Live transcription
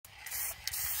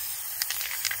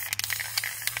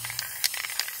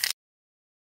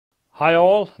Hi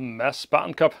all, Mads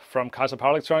Barncup from Kaizer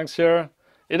Power Electronics here.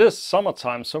 It is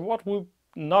summertime, so what would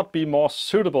not be more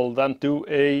suitable than do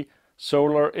a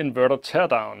solar inverter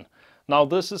teardown? Now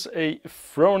this is a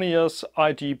Fronius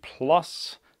IG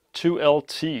Plus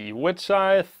 2LT, which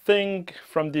I think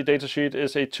from the datasheet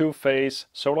is a two-phase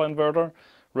solar inverter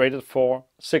rated for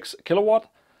 6 kilowatt.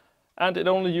 And it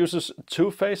only uses two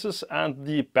phases, and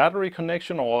the battery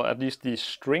connection, or at least the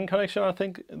string connection I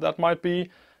think that might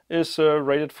be, is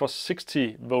rated for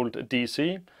 60 volt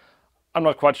DC. I'm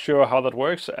not quite sure how that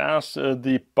works, as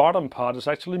the bottom part is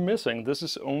actually missing. This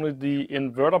is only the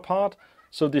inverter part,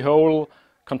 so the whole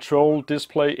control,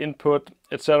 display, input,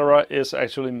 etc. is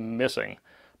actually missing.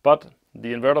 But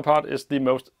the inverter part is the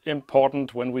most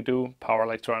important when we do power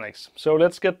electronics. So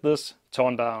let's get this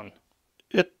torn down.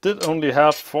 It did only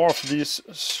have 4 of these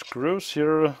screws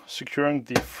here securing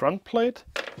the front plate,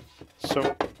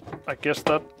 so I guess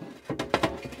that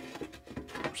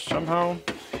somehow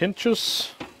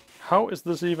hinges. How is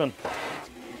this even?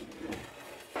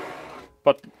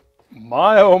 But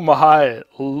my oh my,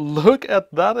 look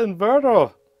at that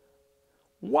inverter!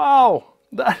 Wow,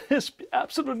 that is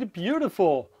absolutely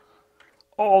beautiful!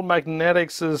 All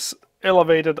magnetics is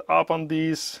elevated up on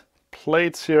these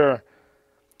plates here.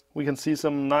 We can see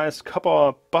some nice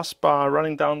copper bus bar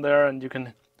running down there, and you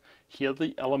can hear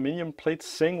the aluminium plates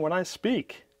sing when I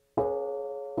speak.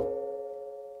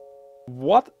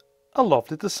 What a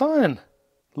lovely design!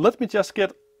 Let me just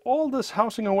get all this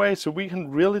housing away so we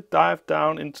can really dive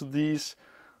down into these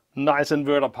nice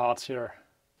inverter parts here.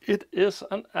 It is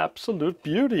an absolute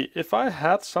beauty. If I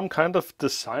had some kind of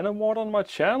design award on my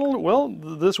channel, well,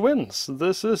 this wins.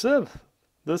 This is it.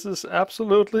 This is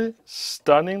absolutely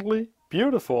stunningly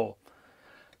beautiful.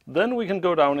 Then we can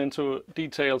go down into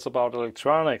details about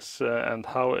electronics and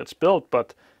how it's built,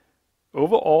 but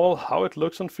overall how it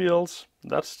looks and feels,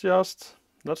 that's just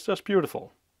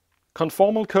beautiful.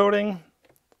 Conformal coating,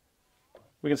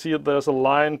 we can see that there's a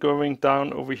line going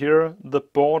down over here. The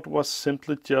board was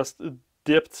simply just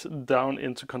dipped down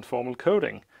into conformal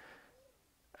coating.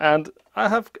 And I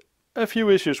have a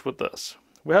few issues with this.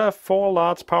 We have 4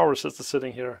 large power resistors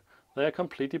sitting here. They are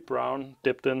completely brown,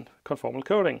 dipped in conformal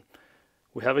coating.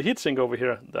 We have a heatsink over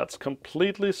here that's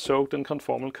completely soaked in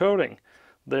conformal coating.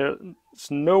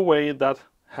 There's no way that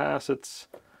has its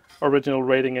original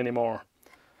rating anymore.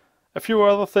 A few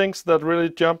other things that really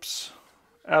jumps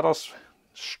at us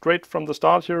straight from the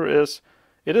start here is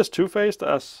it is two-phased,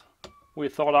 as we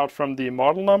thought out from the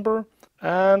model number,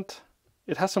 and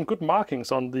it has some good markings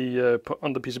on the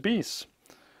PCBs.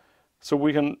 So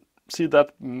we can see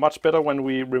that much better when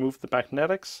we remove the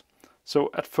magnetics.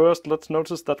 So at first let's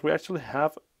notice that we actually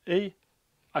have a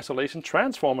isolation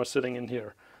transformer sitting in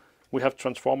here. We have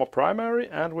transformer primary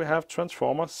and we have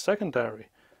transformer secondary.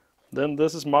 Then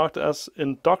this is marked as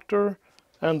inductor,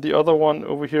 and the other one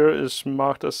over here is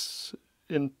marked as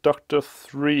inductor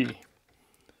 3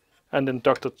 and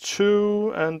inductor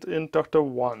 2 and inductor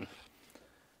 1.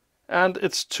 And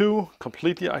it's 2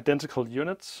 completely identical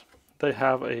units. They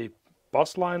have a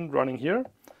bus line running here,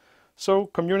 so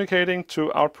communicating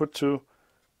to output to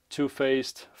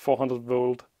two-phased 400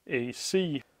 volt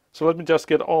AC. So let me just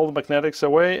get all the magnetics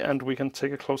away and we can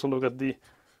take a closer look at the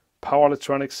power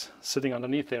electronics sitting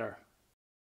underneath there.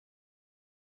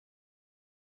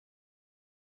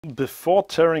 Before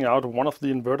tearing out one of the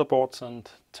inverter boards and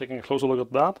taking a closer look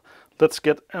at that, let's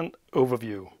get an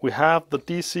overview. We have the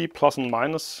DC plus and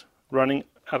minus running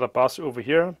at a bus over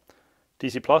here.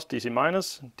 DC plus, DC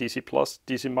minus, DC plus,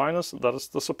 DC minus, that is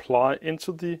the supply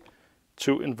into the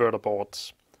 2 inverter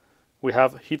boards. We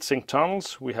have heatsink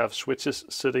tunnels, we have switches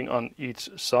sitting on each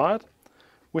side.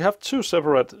 We have 2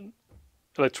 separate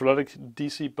electrolytic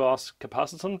DC bus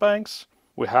capacitor banks.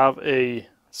 We have a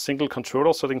single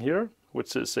controller sitting here,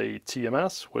 which is a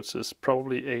TMS, which is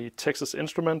probably a Texas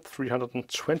Instrument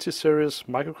 320 series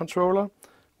microcontroller.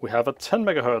 We have a 10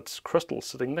 MHz crystal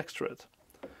sitting next to it.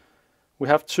 We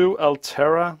have 2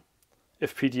 Altera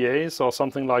FPGAs or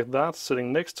something like that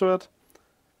sitting next to it.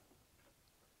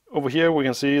 Over here we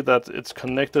can see that it's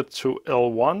connected to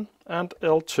L1 and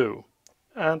L2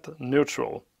 and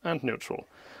neutral and neutral.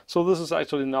 So this is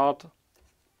actually not,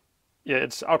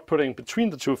 it's outputting between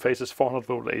the 2 phases 400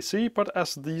 volt AC, but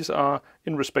as these are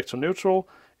in respect to neutral,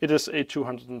 it is a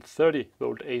 230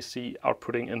 volt AC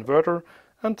outputting inverter,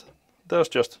 and there's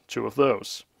just 2 of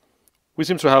those. We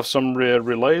seem to have some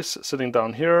relays sitting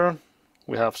down here.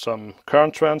 We have some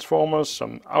current transformers,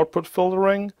 some output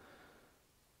filtering,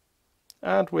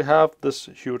 and we have this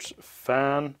huge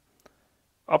fan.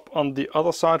 Up on the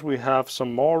other side we have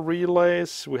some more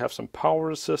relays, we have some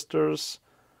power resistors,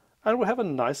 And we have a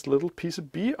nice little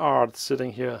PCB art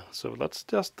sitting here. So let's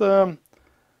just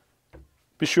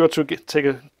be sure to take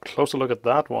a closer look at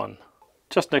that one.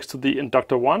 Just next to the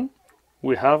inductor 1,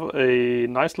 we have a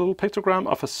nice little pictogram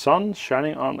of a sun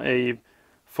shining on a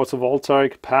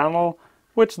photovoltaic panel,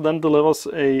 which then delivers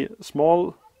a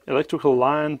small electrical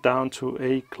line down to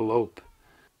a globe.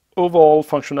 Overall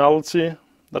functionality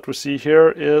that we see here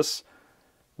is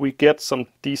we get some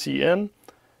DC in.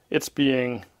 It's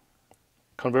being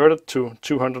converted to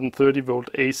 230 volt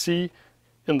AC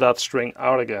in that string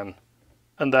out again.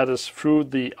 And that is through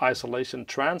the isolation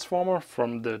transformer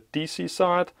from the DC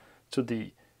side to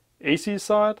the AC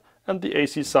side. And the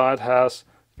AC side has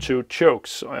 2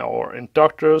 chokes or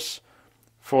inductors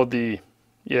for the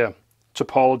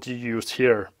topology used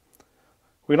here.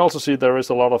 We can also see there is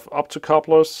a lot of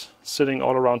optocouplers sitting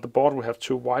all around the board. We have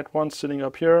 2 white ones sitting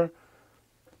up here.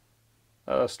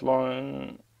 As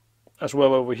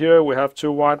well over here we have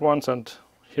 2 white ones, and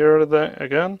here there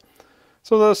again.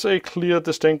 So there's a clear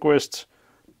distinguished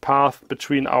path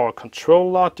between our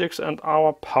control logics and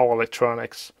our power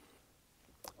electronics.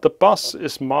 The bus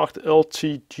is marked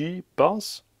LTG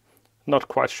bus. Not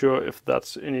quite sure if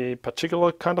that's any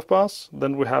particular kind of bus.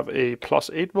 Then we have a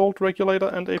plus 8 volt regulator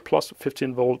and a plus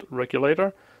 15 volt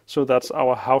regulator. So that's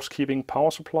our housekeeping power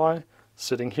supply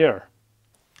sitting here.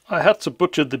 I had to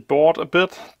butcher the board a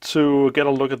bit to get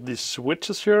a look at these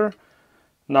switches here.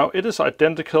 Now it is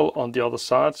identical on the other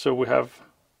side. So we have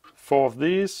 4 of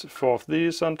these, 4 of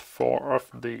these, and 4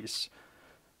 of these.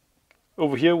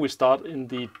 Over here we start in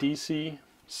the DC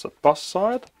bus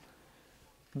side.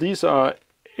 These are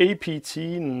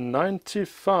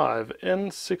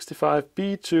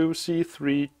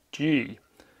APT95N65B2C3G.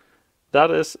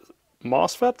 That is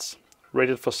MOSFETs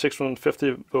rated for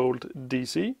 650 volt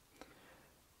DC,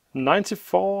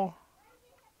 94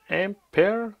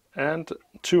 ampere and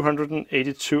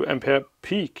 282 ampere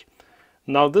peak.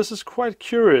 Now this is quite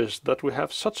curious that we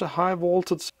have such a high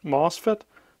voltage MOSFET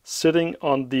sitting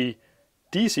on the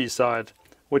DC side,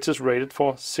 which is rated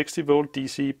for 60 volt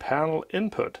DC panel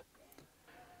input.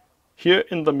 Here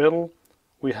in the middle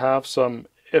we have some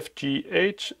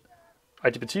FGH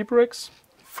IGBT bricks,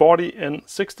 40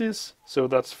 N60s, so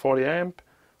that's 40 amp,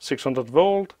 600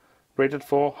 volt, rated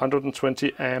for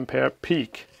 120 ampere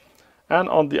peak. And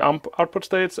on the output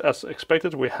states, as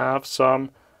expected, we have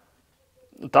some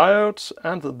diodes,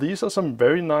 and these are some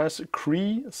very nice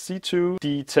Cree C2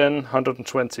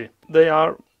 D10120. They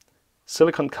are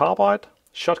silicon carbide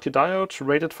Schottky diodes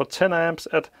rated for 10 amps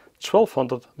at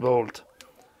 1200 volt.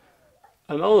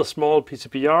 Another small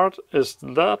PCB art is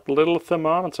that little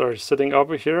thermometer sitting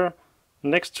over here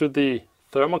next to the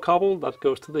thermocouple that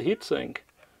goes to the heatsink.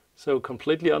 So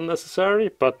completely unnecessary,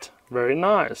 but very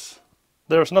nice.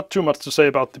 There's not too much to say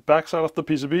about the backside of the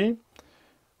PCB.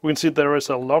 We can see there is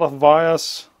a lot of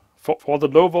wires for the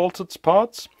low voltage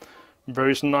parts,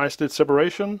 very nicely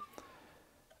separation.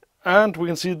 And we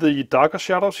can see the darker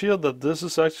shadows here, that this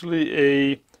is actually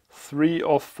a 3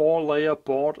 or 4 layer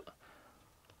board.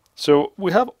 So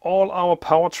we have all our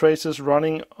power traces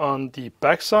running on the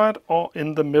back side or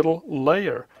in the middle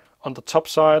layer. On the top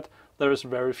side there is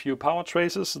very few power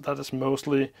traces, that is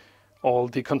mostly all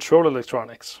the control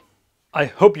electronics. I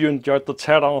hope you enjoyed the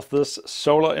teardown of this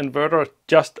solar inverter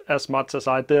just as much as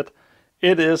I did.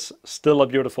 It is still a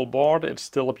beautiful board, it's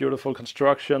still a beautiful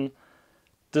construction.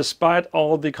 Despite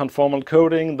all the conformal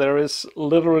coating, there is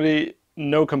literally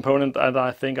no component that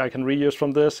I think I can reuse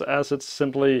from this, as it's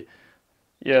simply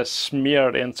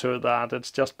smeared into that.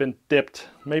 It's just been dipped,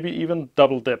 maybe even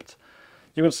double dipped.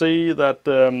 You can see that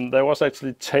there was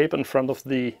actually tape in front of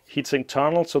the heatsink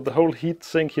tunnel, so the whole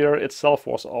heatsink here itself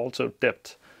was also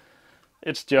dipped.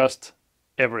 It's just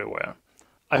everywhere.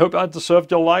 I hope I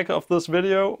deserved your like of this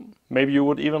video. Maybe you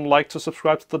would even like to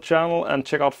subscribe to the channel and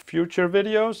check out future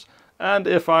videos. And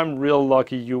if I'm real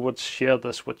lucky, you would share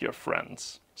this with your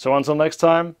friends. So until next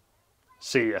time,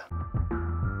 see ya.